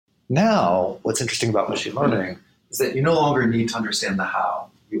Now, what's interesting about machine learning is that you no longer need to understand the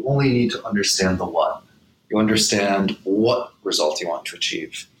how. You only need to understand the what. You understand what result you want to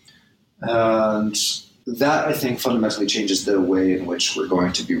achieve. And that, I think, fundamentally changes the way in which we're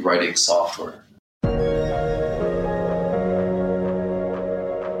going to be writing software.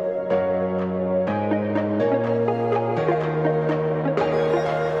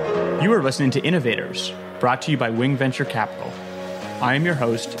 You are listening to Innovators, brought to you by Wing Venture Capital. I am your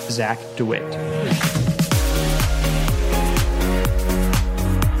host, Zach DeWitt.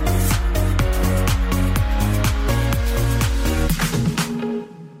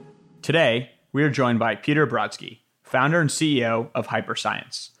 Today, we are joined by Peter Brodsky, founder and CEO of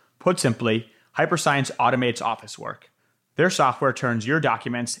HyperScience. Put simply, HyperScience automates office work. Their software turns your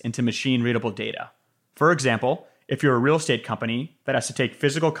documents into machine-readable data. For example, if you're a real estate company that has to take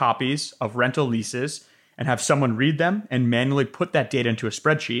physical copies of rental leases and have someone read them and manually put that data into a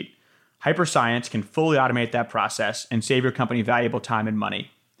spreadsheet, HyperScience can fully automate that process and save your company valuable time and money.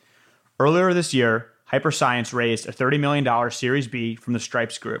 Earlier this year, HyperScience raised a $30 million Series B from the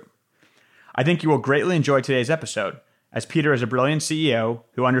Stripes Group. I think you will greatly enjoy today's episode, as Peter is a brilliant CEO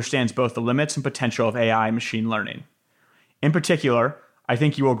who understands both the limits and potential of AI and machine learning. In particular, I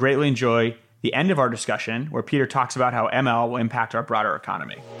think you will greatly enjoy the end of our discussion, where Peter talks about how ML will impact our broader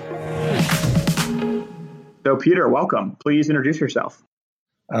economy. So, Peter, welcome. Please introduce yourself.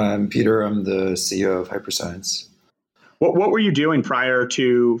 I'm Peter. I'm the CEO of HyperScience. What were you doing prior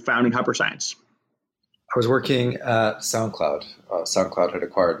to founding HyperScience? I was working at SoundCloud. SoundCloud had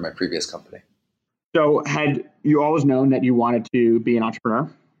acquired my previous company. So, had you always known that you wanted to be an entrepreneur?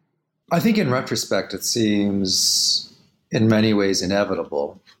 I think in retrospect, it seems in many ways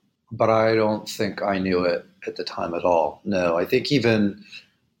inevitable, but I don't think I knew it at the time at all. No, I think even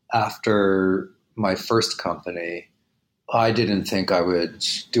after my first company, I didn't think I would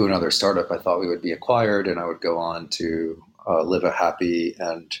do another startup. I thought we would be acquired and I would go on to live a happy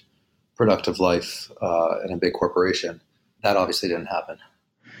and productive life in a big corporation. That obviously didn't happen.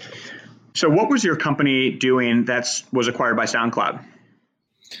 So what was your company doing that was acquired by SoundCloud?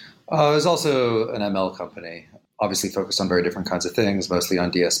 It was also an ML company, obviously focused on very different kinds of things, mostly on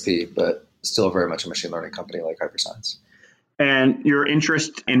DSP, but still very much a machine learning company like HyperScience. And your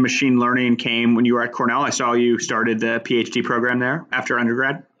interest in machine learning came when you were at Cornell. I saw you started the PhD program there after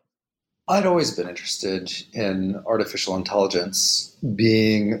undergrad. I'd always been interested in artificial intelligence.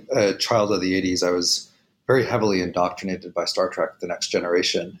 Being a child of the 80s, I was very heavily indoctrinated by Star Trek: The Next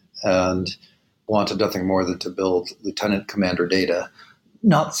Generation and wanted nothing more than to build Lieutenant Commander data.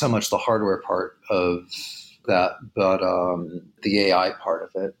 Not so much the hardware part of that, but the AI part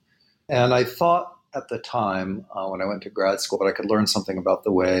of it. And I thought at the time, when I went to grad school, that I could learn something about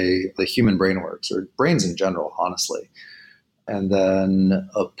the way the human brain works, or brains in general, honestly, and then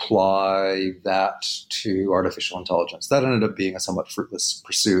apply that to artificial intelligence. That ended up being a somewhat fruitless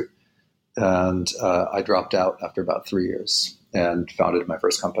pursuit. And I dropped out after about 3 years and founded my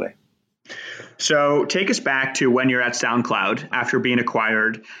first company. So take us back to when you're at SoundCloud after being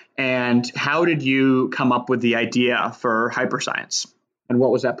acquired, and how did you come up with the idea for HyperScience? And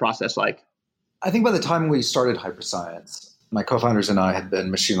what was that process like? I think by the time we started HyperScience, my co-founders and I had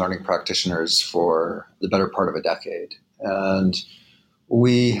been machine learning practitioners for the better part of a decade. And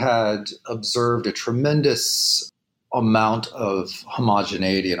we had observed a tremendous amount of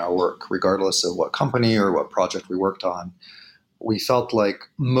homogeneity in our work, regardless of what company or what project we worked on. We felt like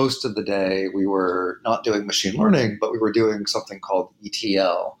most of the day we were not doing machine learning, but we were doing something called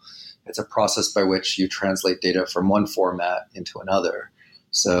ETL. It's a process by which you translate data from one format into another.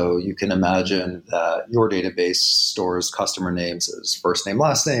 So you can imagine that your database stores customer names as first name,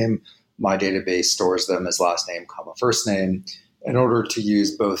 last name. My database stores them as last name, comma, first name. In order to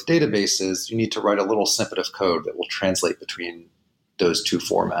use both databases, you need to write a little snippet of code that will translate between those two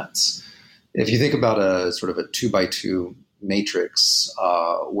formats. If you think about a sort of a 2x2 matrix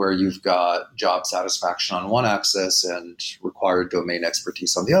where you've got job satisfaction on one axis and required domain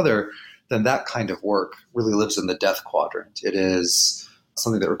expertise on the other, then that kind of work really lives in the death quadrant. It is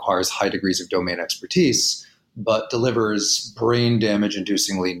something that requires high degrees of domain expertise, but delivers brain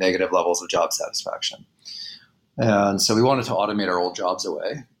damage-inducingly negative levels of job satisfaction. And so we wanted to automate our old jobs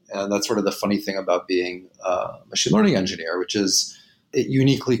away. And that's sort of the funny thing about being a machine learning engineer, which is it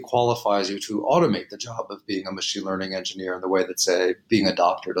uniquely qualifies you to automate the job of being a machine learning engineer in the way that, say, being a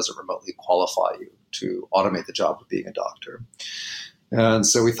doctor doesn't remotely qualify you to automate the job of being a doctor. And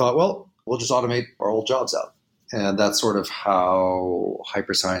so we thought, well, we'll just automate our old jobs out. And that's sort of how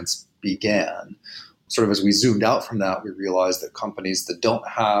HyperScience began. Sort of as we zoomed out from that, we realized that companies that don't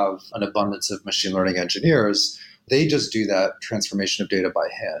have an abundance of machine learning engineers, They just do that transformation of data by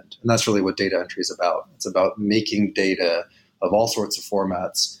hand. And that's really what data entry is about. It's about making data of all sorts of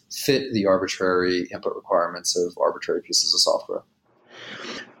formats fit the arbitrary input requirements of arbitrary pieces of software.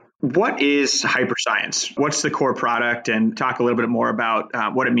 What is HyperScience? What's the core product? And talk a little bit more about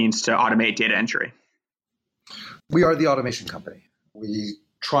what it means to automate data entry. We are the automation company. We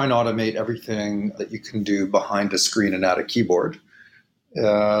try and automate everything that you can do behind a screen and at a keyboard.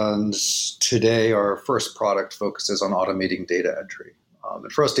 And today, our first product focuses on automating data entry.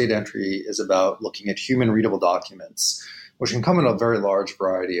 And for us, data entry is about looking at human-readable documents, which can come in a very large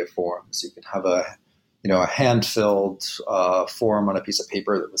variety of forms. You can have a hand-filled form on a piece of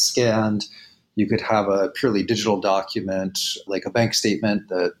paper that was scanned. You could have a purely digital document, like a bank statement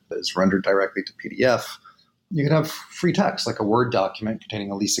that is rendered directly to PDF. You could have free text, like a Word document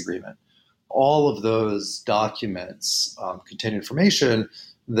containing a lease agreement. All of those documents contain information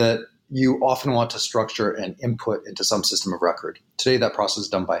that you often want to structure and input into some system of record. Today, that process is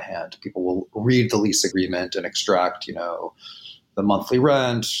done by hand. People will read the lease agreement and extract, the monthly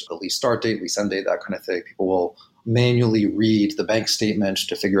rent, the lease start date, lease end date, that kind of thing. People will manually read the bank statement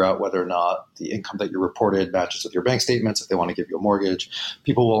to figure out whether or not the income that you reported matches with your bank statements if they want to give you a mortgage.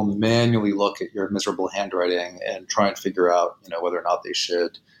 People will manually look at your miserable handwriting and try and figure out, whether or not they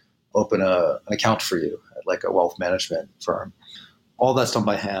should open an account for you at like a wealth management firm. All that's done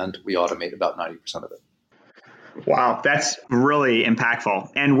by hand. We automate about 90% of it. Wow, that's really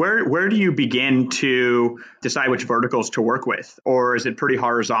impactful. And where do you begin to decide which verticals to work with? Or is it pretty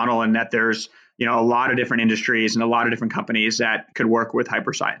horizontal in that there's a lot of different industries and a lot of different companies that could work with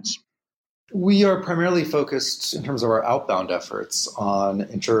HyperScience? We are primarily focused in terms of our outbound efforts on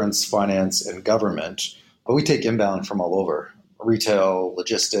insurance, finance, and government, but we take inbound from all over. Retail,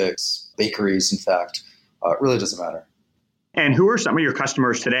 logistics, bakeries, in fact. It really doesn't matter. And who are some of your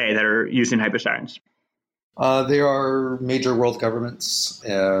customers today that are using HyperScience? They are major world governments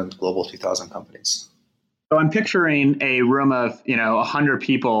and Global 2000 companies. So I'm picturing a room of 100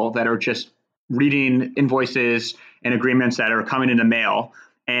 people that are just reading invoices and agreements that are coming in the mail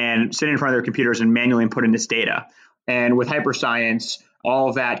and sitting in front of their computers and manually inputting this data. And with HyperScience, all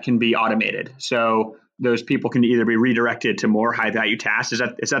of that can be automated. So those people can either be redirected to more high value tasks.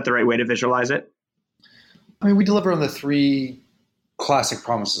 Is that the right way to visualize it? I mean, we deliver on the three classic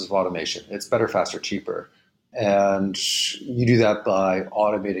promises of automation. It's better, faster, cheaper. And you do that by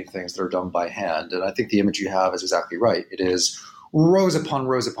automating things that are done by hand. And I think the image you have is exactly right. It is rows upon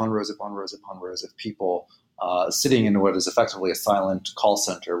rows upon rows upon rows upon rows of people sitting in what is effectively a silent call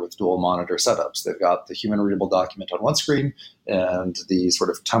center with dual monitor setups. They've got the human readable document on one screen and the sort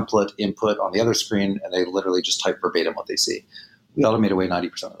of template input on the other screen, and they literally just type verbatim what they see. We automate away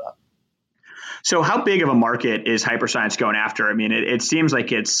 90% of that. So how big of a market is HyperScience going after? I mean, it seems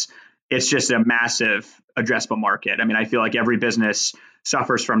like it's just a massive addressable market. I mean, I feel like every business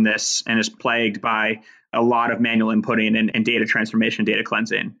suffers from this and is plagued by a lot of manual inputting and data transformation, data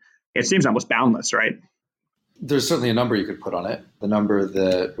cleansing. It seems almost boundless, right? There's certainly a number you could put on it. The number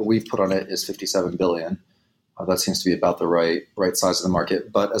that we've put on it is 57 billion. That seems to be about the right size of the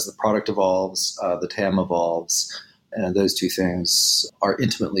market. But as the product evolves, the TAM evolves, and those two things are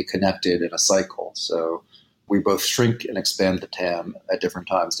intimately connected in a cycle. So we both shrink and expand the TAM at different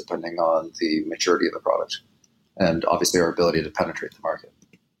times depending on the maturity of the product and obviously our ability to penetrate the market.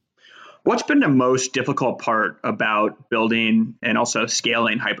 What's been the most difficult part about building and also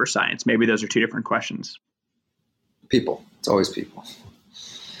scaling HyperScience? Maybe those are two different questions. People. It's always people.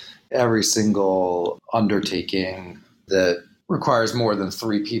 Every single undertaking that requires more than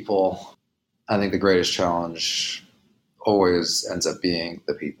 3 people, I think the greatest challenge always ends up being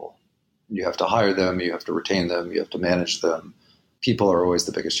the people. You have to hire them, you have to retain them, you have to manage them. People are always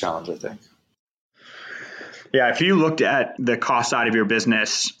the biggest challenge, I think. Yeah, if you looked at the cost side of your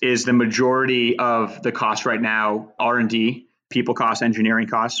business, is the majority of the cost right now R&D, people costs, engineering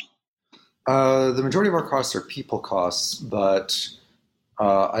costs? The majority of our costs are people costs, but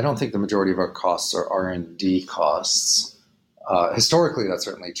I don't think the majority of our costs are R&D costs. Historically, that's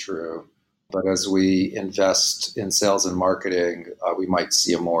certainly true. But as we invest in sales and marketing, we might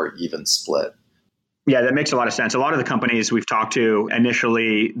see a more even split. Yeah, that makes a lot of sense. A lot of the companies we've talked to,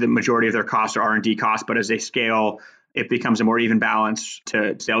 initially, the majority of their costs are R&D costs, but as they scale, it becomes a more even balance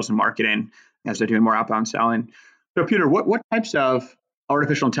to sales and marketing as they're doing more outbound selling. So, Peter, what types of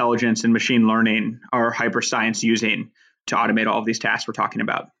artificial intelligence and machine learning are HyperScience using to automate all of these tasks we're talking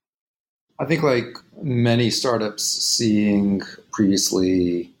about? I think like many startups seeing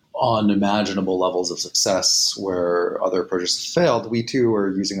previously unimaginable levels of success where other approaches failed, we too are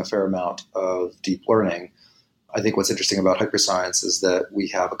using a fair amount of deep learning. I think what's interesting about HyperScience is that we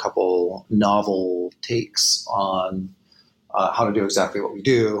have a couple novel takes on how to do exactly what we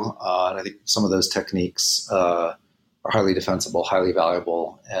do. And I think some of those techniques are highly defensible, highly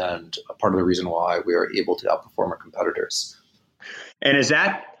valuable, and a part of the reason why we are able to outperform our competitors. And is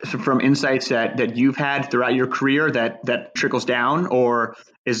that from insights that you've had throughout your career that trickles down, or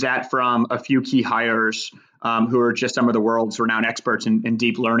is that from a few key hires who are just some of the world's renowned experts in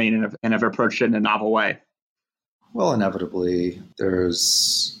deep learning and have approached it in a novel way? Well, inevitably,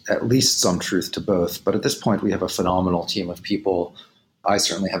 there's at least some truth to both. But at this point, we have a phenomenal team of people. I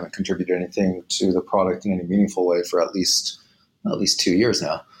certainly haven't contributed anything to the product in any meaningful way for at least 2 years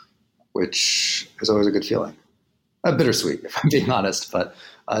now, which is always a good feeling. Bittersweet, if I'm being honest, but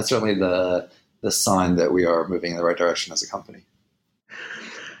certainly the sign that we are moving in the right direction as a company.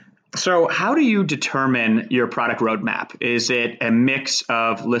 So how do you determine your product roadmap? Is it a mix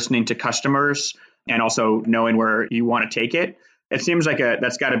of listening to customers and also knowing where you want to take it? It seems like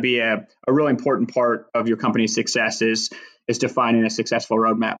that's got to be a really important part of your company's success is defining a successful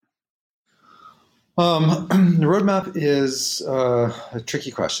roadmap. The roadmap is a tricky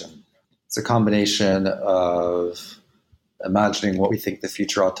question. It's a combination of imagining what we think the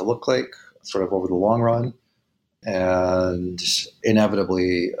future ought to look like, sort of over the long run, and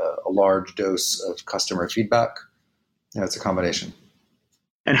inevitably a large dose of customer feedback. It's a combination.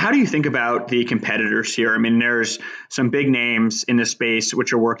 And how do you think about the competitors here? I mean, there's some big names in the space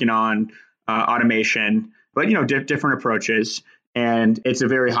which are working on automation, but different approaches. And it's a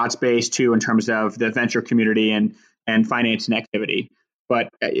very hot space too in terms of the venture community and finance and activity. But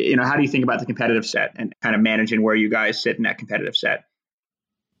how do you think about the competitive set and kind of managing where you guys sit in that competitive set?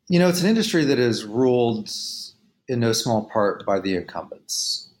 It's an industry that is ruled in no small part by the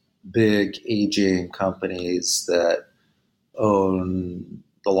incumbents, big aging companies that own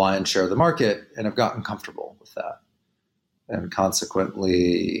the lion's share of the market and have gotten comfortable with that, and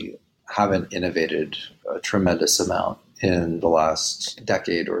consequently haven't innovated a tremendous amount in the last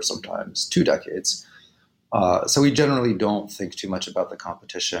decade or sometimes 2 decades. So we generally don't think too much about the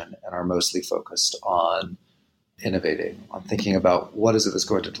competition and are mostly focused on innovating, on thinking about what is it that's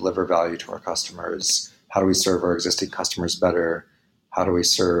going to deliver value to our customers, how do we serve our existing customers better, how do we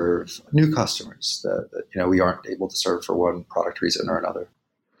serve new customers that we aren't able to serve for one product reason or another.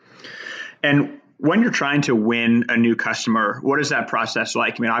 And when you're trying to win a new customer, what is that process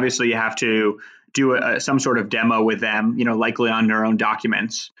like? I mean, obviously you have to do some sort of demo with them, likely on their own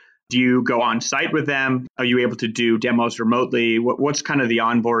documents. Do you go on site with them? Are you able to do demos remotely? What's kind of the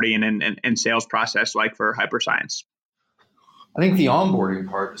onboarding and sales process like for HyperScience? I think the onboarding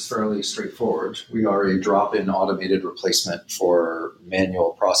part is fairly straightforward. We are a drop-in automated replacement for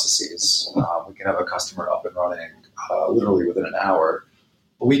manual processes. We can have a customer up and running literally within an hour.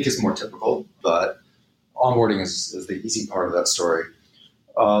 A week is more typical, but onboarding is the easy part of that story.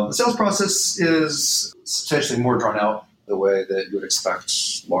 The sales process is substantially more drawn out the way that you would expect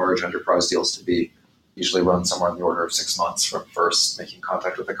large enterprise deals to be. Usually run somewhere in the order of 6 months from first making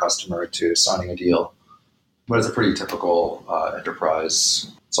contact with the customer to signing a deal. But it's a pretty typical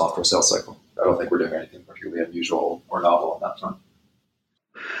enterprise software sales cycle. I don't think we're doing anything particularly unusual or novel on that front.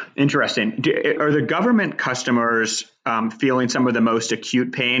 Interesting. Are the government customers feeling some of the most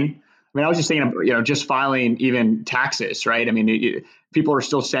acute pain? I mean, I was just thinking of, just filing even taxes, right? I mean, people are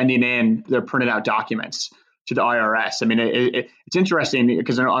still sending in their printed out documents to the IRS. I mean, it's interesting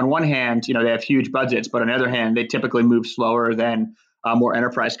because on one hand, they have huge budgets, but on the other hand, they typically move slower than more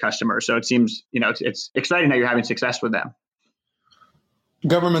enterprise customers. So it seems, it's exciting that you're having success with them.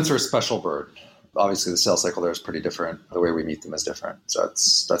 Governments are a special bird. Obviously, the sales cycle there is pretty different. The way we meet them is different. So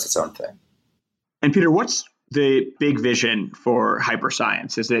that's its own thing. And Peter, what's the big vision for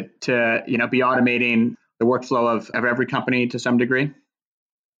HyperScience? Is it to be automating the workflow of every company to some degree?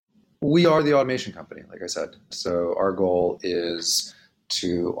 We are the automation company, like I said. So our goal is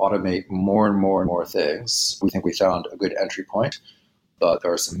to automate more and more and more things. We think we found a good entry point, but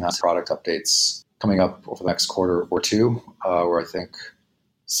there are some massive product updates coming up over the next quarter or two, where I think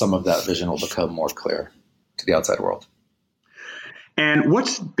some of that vision will become more clear to the outside world. And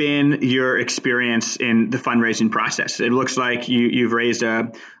what's been your experience in the fundraising process? It looks like you've raised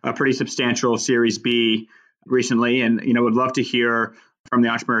a pretty substantial Series B recently, and would love to hear from the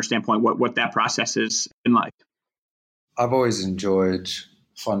entrepreneur standpoint what that process has been like. I've always enjoyed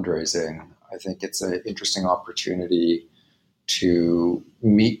fundraising. I think it's an interesting opportunity to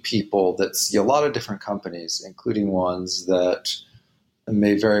meet people that see a lot of different companies, including ones that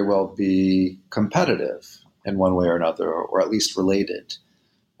may very well be competitive in one way or another, or at least related.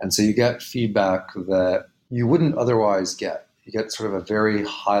 And so you get feedback that you wouldn't otherwise get. You get sort of a very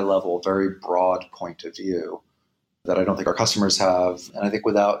high level, very broad point of view that I don't think our customers have. And I think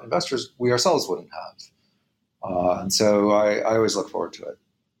without investors, we ourselves wouldn't have. And so I always look forward to it.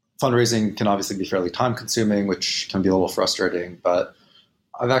 Fundraising can obviously be fairly time consuming, which can be a little frustrating, but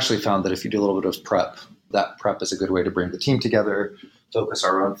I've actually found that if you do a little bit of prep, that prep is a good way to bring the team together, focus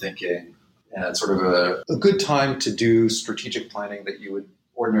our own thinking, and it's sort of a good time to do strategic planning that you would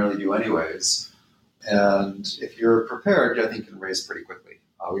ordinarily do anyways. And if you're prepared, I think you can raise pretty quickly.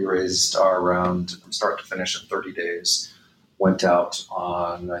 We raised our round from start to finish in 30 days, went out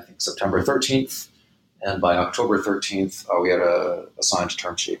on, I think, September 13th, and by October 13th, we had a signed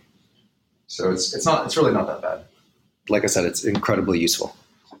term sheet. So it's really not that bad. Like I said, it's incredibly useful.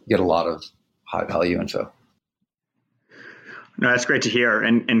 You get a lot of high value info. No, that's great to hear.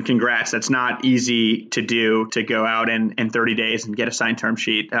 And congrats. That's not easy to do, to go out in 30 days and get a signed term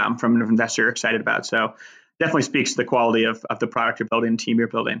sheet from an investor you're excited about. So definitely speaks to the quality of the product you're building, team you're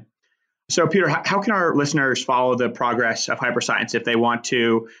building. So Peter, how can our listeners follow the progress of HyperScience if they want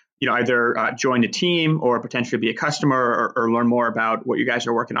to either join the team or potentially be a customer or learn more about what you guys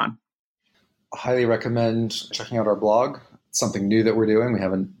are working on? I highly recommend checking out our blog. It's something new that we're doing. We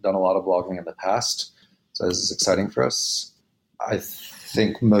haven't done a lot of blogging in the past, so this is exciting for us. I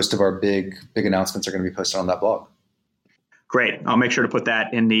think most of our big announcements are going to be posted on that blog. Great. I'll make sure to put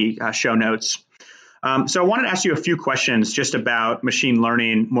that in the show notes. So I wanted to ask you a few questions just about machine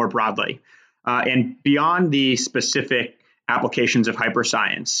learning more broadly. And beyond the specific applications of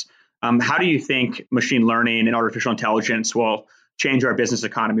HyperScience, how do you think machine learning and artificial intelligence will change our business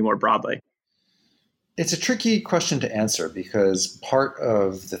economy more broadly? It's a tricky question to answer because part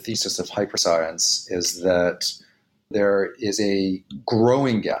of the thesis of HyperScience is that there is a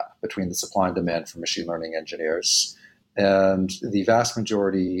growing gap between the supply and demand for machine learning engineers. And the vast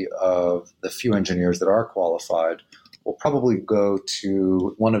majority of the few engineers that are qualified will probably go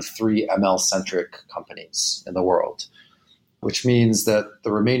to one of three ML-centric companies in the world, which means that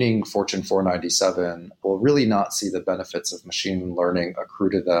the remaining Fortune 497 will really not see the benefits of machine learning accrue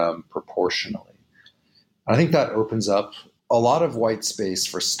to them proportionally. I think that opens up a lot of white space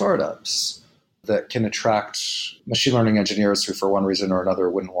for startups that can attract machine learning engineers who, for one reason or another,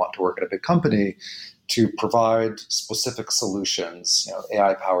 wouldn't want to work at a big company to provide specific solutions,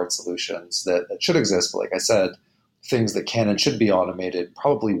 AI-powered solutions that should exist. But like I said, things that can and should be automated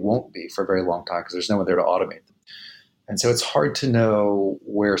probably won't be for a very long time because there's no one there to automate them. And so it's hard to know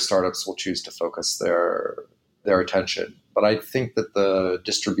where startups will choose to focus their attention. But I think that the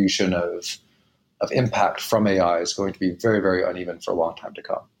distribution of impact from AI is going to be very, very uneven for a long time to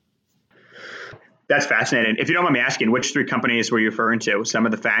come. That's fascinating. If you don't mind me asking, which three companies were you referring to? Some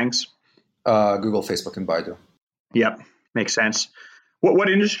of the FANGs? Google, Facebook, and Baidu. Yep, makes sense. What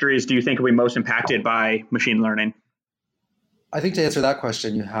industries do you think will be most impacted by machine learning? I think to answer that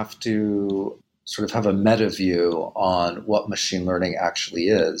question, you have to sort of have a meta view on what machine learning actually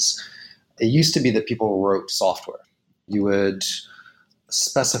is. It used to be that people wrote software. You would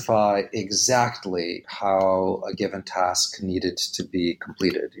specify exactly how a given task needed to be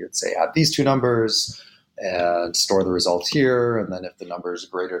completed. You'd say, add these two numbers and store the result here. And then if the number is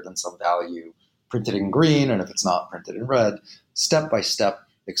greater than some value, print it in green. And if it's not, print it in red. Step-by-step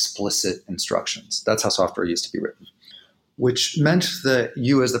explicit instructions. That's how software used to be written, which meant that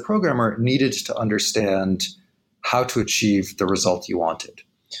you as the programmer needed to understand how to achieve the result you wanted.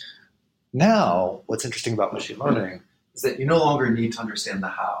 Now, what's interesting about machine learning is that you no longer need to understand the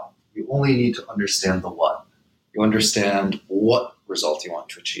how. You only need to understand the what. You understand what result you want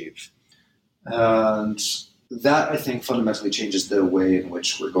to achieve. And that, I think, fundamentally changes the way in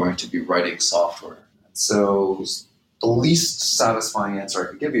which we're going to be writing software. And so the least satisfying answer I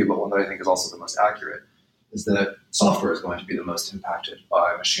can give you, but one that I think is also the most accurate, is that software is going to be the most impacted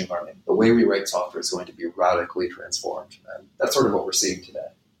by machine learning. The way we write software is going to be radically transformed. And that's sort of what we're seeing today.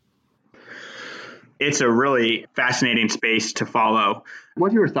 It's a really fascinating space to follow.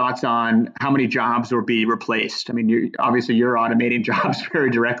 What are your thoughts on how many jobs will be replaced? I mean, obviously you're automating jobs very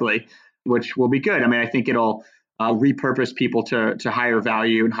directly, which will be good. I mean, I think it'll repurpose people to higher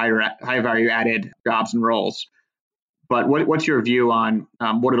value and high value added jobs and roles. But what's your view on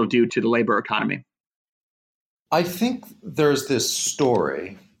what it'll do to the labor economy? I think there's this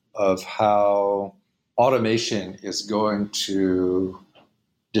story of how automation is going to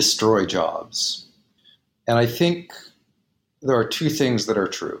destroy jobs. And I think there are two things that are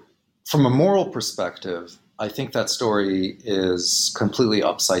true. From a moral perspective, I think that story is completely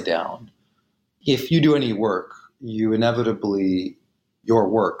upside down. If you do any work, you inevitably, your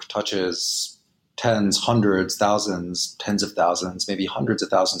work touches tens, hundreds, thousands, tens of thousands, maybe hundreds of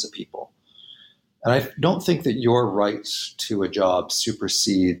thousands of people. And I don't think that your right to a job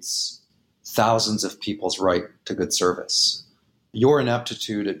supersedes thousands of people's right to good service. Your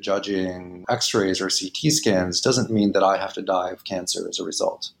ineptitude at judging x-rays or CT scans doesn't mean that I have to die of cancer as a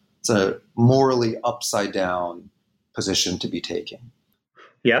result. It's a morally upside down position to be taking.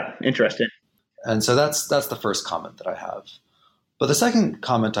 Yep, interesting. And so that's the first comment that I have. But the second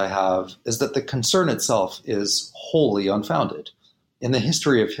comment I have is that the concern itself is wholly unfounded. In the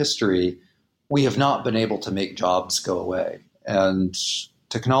history of history, we have not been able to make jobs go away. And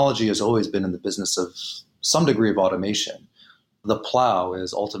technology has always been in the business of some degree of automation. The plow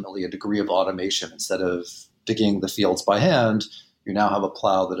is ultimately a degree of automation. Instead of digging the fields by hand, you now have a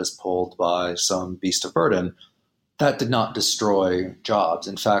plow that is pulled by some beast of burden. That did not destroy jobs.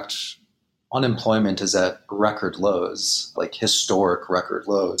 In fact, unemployment is at record lows, like historic record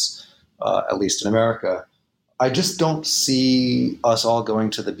lows, at least in America. I just don't see us all going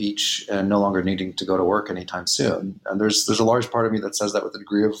to the beach and no longer needing to go to work anytime soon. And there's a large part of me that says that with a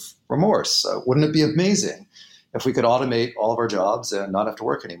degree of remorse. Wouldn't it be amazing if we could automate all of our jobs and not have to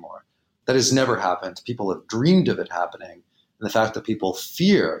work anymore? That has never happened. People have dreamed of it happening. And the fact that people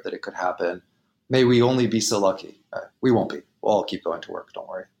fear that it could happen, may we only be so lucky. We won't be. We'll all keep going to work. Don't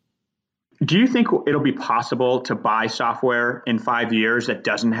worry. Do you think it'll be possible to buy software in 5 years that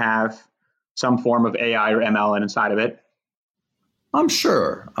doesn't have some form of AI or ML inside of it? I'm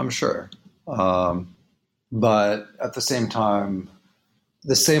sure. But at the same time,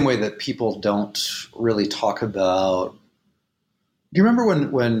 the same way that people don't really talk about. Do you remember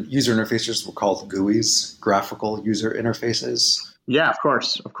when user interfaces were called GUIs, graphical user interfaces? Yeah, of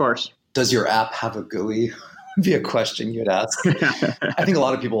course. Does your app have a GUI? Would be a question you'd ask. I think a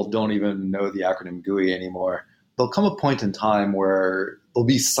lot of people don't even know the acronym GUI anymore. There'll come a point in time where there'll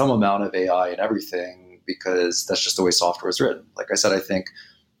be some amount of AI in everything because that's just the way software is written. Like I said, I think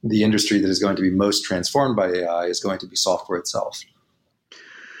the industry that is going to be most transformed by AI is going to be software itself.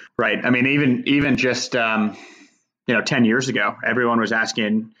 Right. I mean, even just 10 years ago, everyone was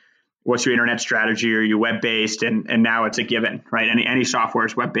asking, "What's your internet strategy? Are you web-based?" And now it's a given, right? Any software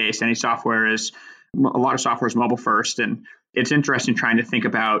is web-based. A lot of software is mobile first, and it's interesting trying to think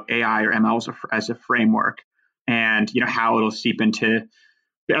about AI or ML as a framework, and how it'll seep into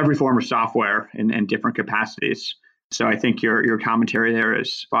every form of software in different capacities. So I think your commentary there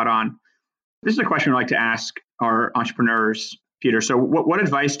is spot on. This is a question I'd like to ask our entrepreneurs, Peter. So what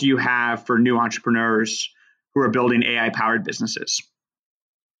advice do you have for new entrepreneurs who are building AI-powered businesses?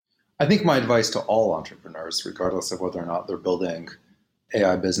 I think my advice to all entrepreneurs, regardless of whether or not they're building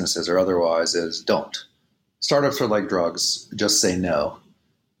AI businesses or otherwise, is don't. Startups are like drugs. Just say no.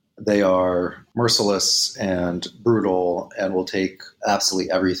 They are merciless and brutal and will take absolutely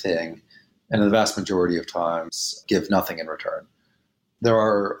everything, and in the vast majority of times give nothing in return. There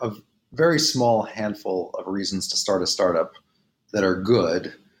are a very small handful of reasons to start a startup that are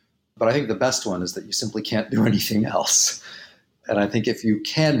good, but I think the best one is that you simply can't do anything else. And I think if you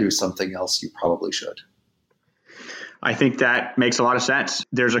can do something else, you probably should. I think that makes a lot of sense.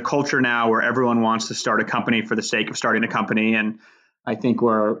 There's a culture now where everyone wants to start a company for the sake of starting a company. And I think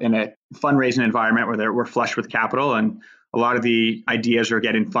we're in a fundraising environment where we're flush with capital and a lot of the ideas are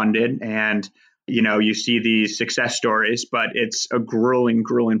getting funded. And, you see these success stories, but it's a grueling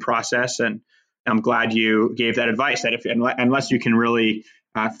process. And I'm glad you gave that advice that unless you can really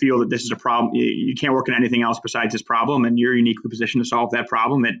feel that this is a problem, you can't work on anything else besides this problem, and you're uniquely positioned to solve that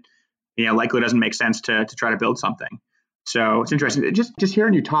problem, it likely doesn't make sense to try to build something. So it's interesting. Just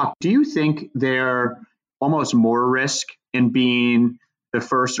hearing you talk, do you think there almost more risk in being the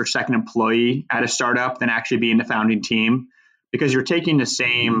first or second employee at a startup than actually being the founding team? Because you're taking the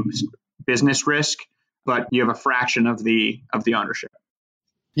same business risk, but you have a fraction of the ownership.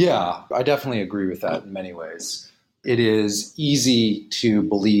 Yeah, I definitely agree with that in many ways. It is easy to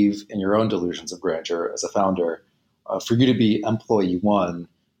believe in your own delusions of grandeur as a founder. For you to be employee one,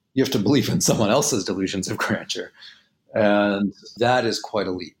 you have to believe in someone else's delusions of grandeur. And that is quite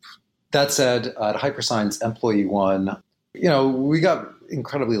a leap. That said, at HyperScience, employee one, we got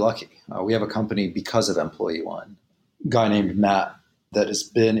incredibly lucky. We have a company because of employee one, a guy named Matt that has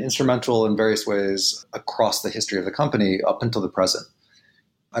been instrumental in various ways across the history of the company up until the present.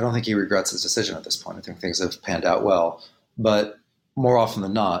 I don't think he regrets his decision at this point. I think things have panned out well. But more often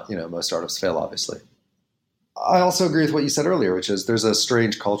than not, most startups fail, obviously. I also agree with what you said earlier, which is there's a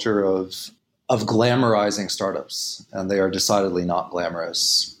strange culture of glamorizing startups, and they are decidedly not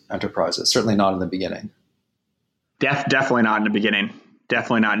glamorous enterprises, certainly not in the beginning. Definitely not in the beginning.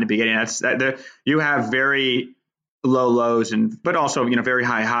 You have very low lows but also very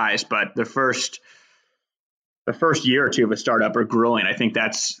high highs. But the first year or two of a startup are grueling. I think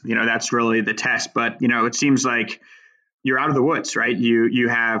that's really the test. But it seems like you're out of the woods, right? You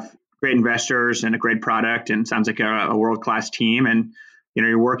have great investors and a great product, and sounds like a world-class team. And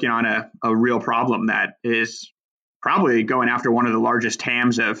you're working on a real problem that is probably going after one of the largest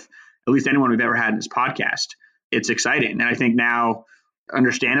TAMs of at least anyone we've ever had in this podcast. It's exciting, and I think now,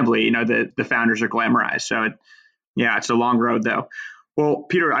 understandably, the founders are glamorized. So it's a long road though. Well,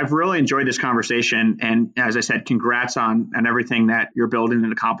 Peter, I've really enjoyed this conversation. And as I said, congrats on everything that you're building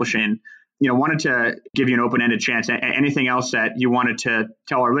and accomplishing. Wanted to give you an open-ended chance. Anything else that you wanted to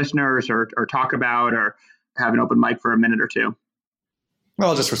tell our listeners or talk about, or have an open mic for a minute or two? Well,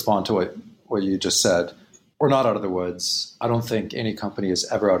 I'll just respond to what you just said. We're not out of the woods. I don't think any company is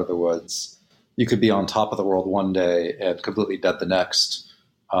ever out of the woods. You could be on top of the world one day and completely dead the next.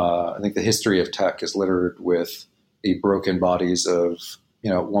 I think the history of tech is littered with the broken bodies of,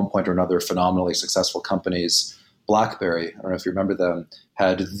 at one point or another, phenomenally successful companies. BlackBerry, I don't know if you remember them,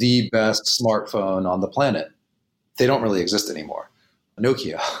 had the best smartphone on the planet. They don't really exist anymore.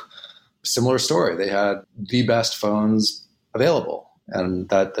 Nokia, similar story. They had the best phones available, and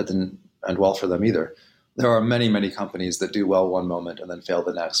that didn't end well for them either. There are many, many companies that do well one moment and then fail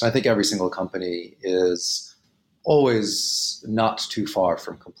the next. And I think every single company is always not too far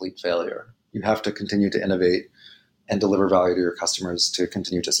from complete failure. You have to continue to innovate and deliver value to your customers to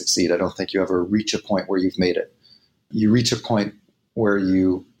continue to succeed. I don't think you ever reach a point where you've made it. You reach a point where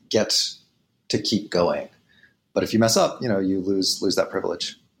you get to keep going. But if you mess up, you lose that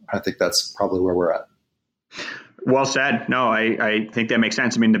privilege. I think that's probably where we're at. Well said. No, I think that makes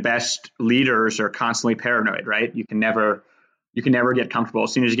sense. I mean, the best leaders are constantly paranoid, right? You can never get comfortable.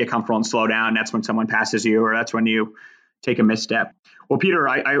 As soon as you get comfortable and slow down, that's when someone passes you, or that's when you take a misstep. Well, Peter,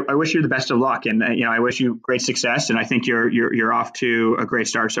 I wish you the best of luck, and I wish you great success. And I think you're off to a great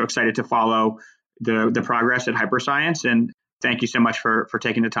start. So excited to follow the progress at HyperScience. And thank you so much for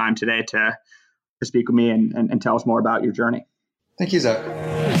taking the time today to speak with me and tell us more about your journey. Thank you, Zach.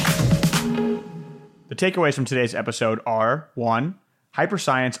 The takeaways from today's episode are: 1,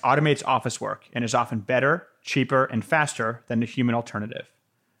 HyperScience automates office work and is often better, cheaper, and faster than the human alternative.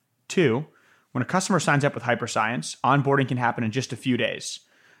 2, when a customer signs up with HyperScience, onboarding can happen in just a few days.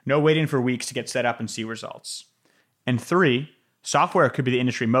 No waiting for weeks to get set up and see results. And 3, software could be the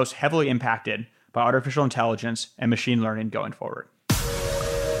industry most heavily impacted by artificial intelligence and machine learning going forward.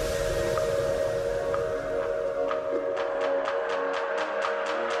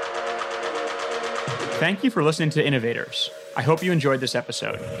 Thank you for listening to Innovators. I hope you enjoyed this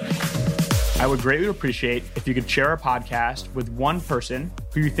episode. I would greatly appreciate if you could share our podcast with one person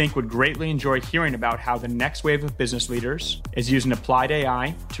who you think would greatly enjoy hearing about how the next wave of business leaders is using applied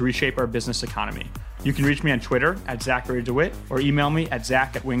AI to reshape our business economy. You can reach me on Twitter @ZacharyDeWitt or email me at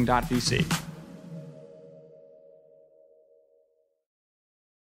zach@wing.vc.